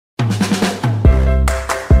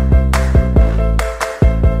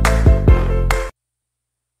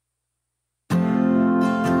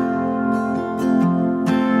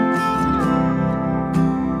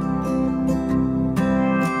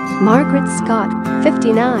Scott,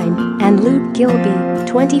 59, and Luke Gilbey,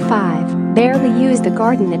 25, barely use the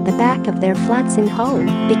garden at the back of their flats in Hull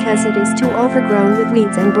because it is too overgrown with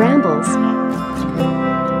weeds and brambles.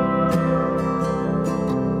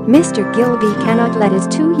 Mr. Gilbey cannot let his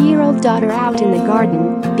 2-year-old daughter out in the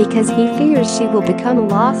garden because he fears she will become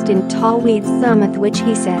lost in tall weeds, some of which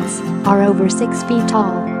he says are over 6 feet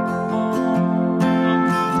tall.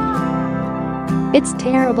 "It's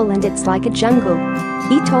terrible and it's like a jungle,"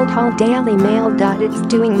 he told Hull Daily Mail. "It's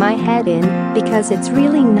doing my head in because it's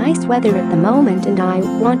really nice weather at the moment and I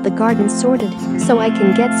want the garden sorted so I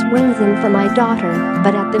can get swings in for my daughter,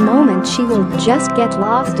 but at the moment she will just get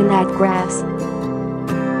lost in that grass.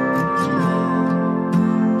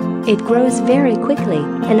 It grows very quickly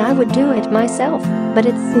and I would do it myself, but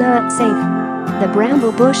it's not safe. The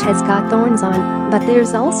bramble bush has got thorns on, but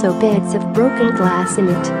there's also beds of broken glass in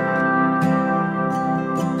it.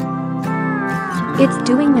 It's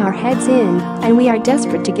doing our heads in and we are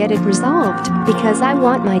desperate to get it resolved because I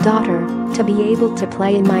want my daughter to be able to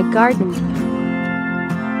play in my garden.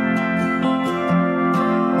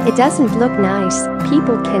 It doesn't look nice.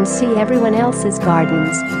 People can see everyone else's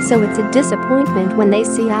gardens, so it's a disappointment when they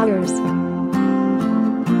see ours."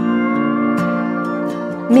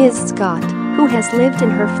 Ms. Scott, who has lived in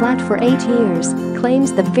her flat for 8 years,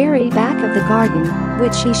 claims the very back of the garden,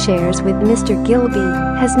 which she shares with Mr.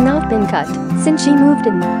 Gilbey, has not been cut since she moved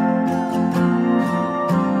in.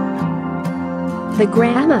 The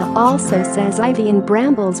grandma also says ivy and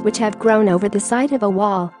brambles, which have grown over the side of a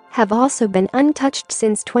wall, have also been untouched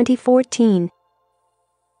since 2014.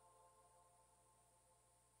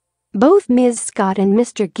 Both Ms. Scott and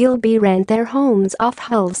Mr. Gilbey rent their homes off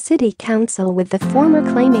Hull City Council, with the former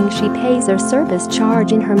claiming she pays a service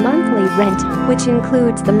charge in her monthly rent, which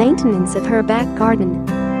includes the maintenance of her back garden.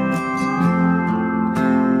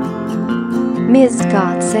 Ms.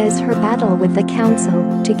 Scott says her battle with the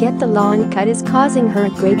council to get the lawn cut is causing her a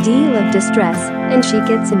great deal of distress, and she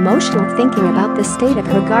gets emotional thinking about the state of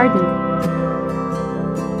her garden.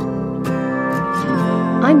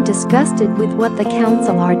 "I'm disgusted with what the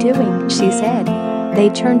council are doing," she said. "They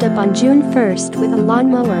turned up on June 1st with a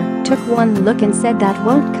lawnmower, took one look and said that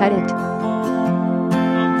won't cut it.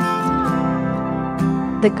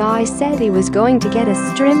 The guy said he was going to get a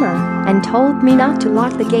strimmer and told me not to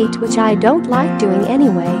lock the gate, which I don't like doing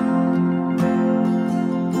anyway.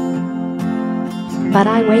 But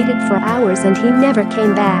I waited for hours and he never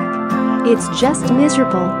came back. It's just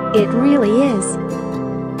miserable, it really is.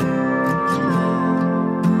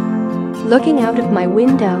 Looking out of my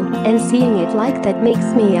window and seeing it like that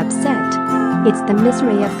makes me upset. It's the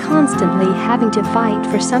misery of constantly having to fight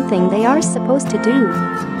for something they are supposed to do."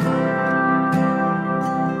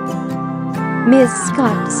 Ms.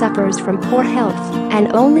 Scott suffers from poor health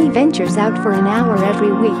and only ventures out for an hour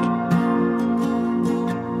every week.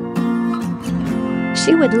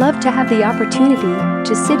 She would love to have the opportunity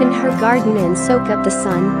to sit in her garden and soak up the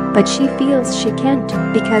sun, but she feels she can't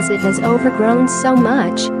because it has overgrown so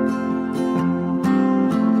much.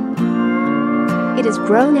 "It has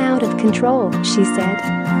grown out of control," she said.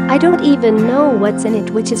 "I don't even know what's in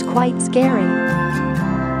it, which is quite scary.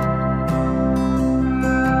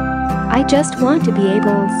 I just want to be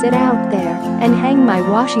able to sit out there and hang my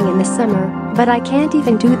washing in the summer, but I can't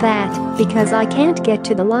even do that because I can't get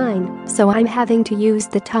to the line, so I'm having to use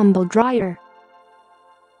the tumble dryer.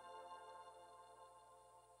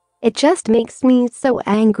 It just makes me so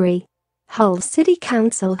angry." Hull City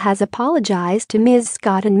Council has apologized to Ms.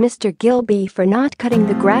 Scott and Mr. Gilbey for not cutting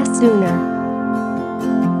the grass sooner.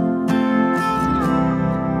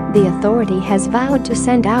 The authority has vowed to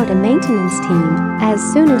send out a maintenance team as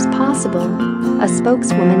soon as possible. A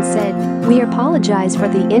spokeswoman said, "We apologize for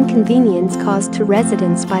the inconvenience caused to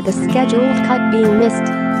residents by the scheduled cut being missed.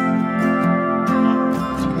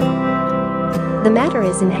 The matter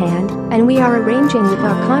is in hand, and we are arranging with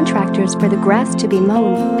our contractors for the grass to be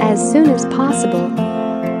mown as soon as possible."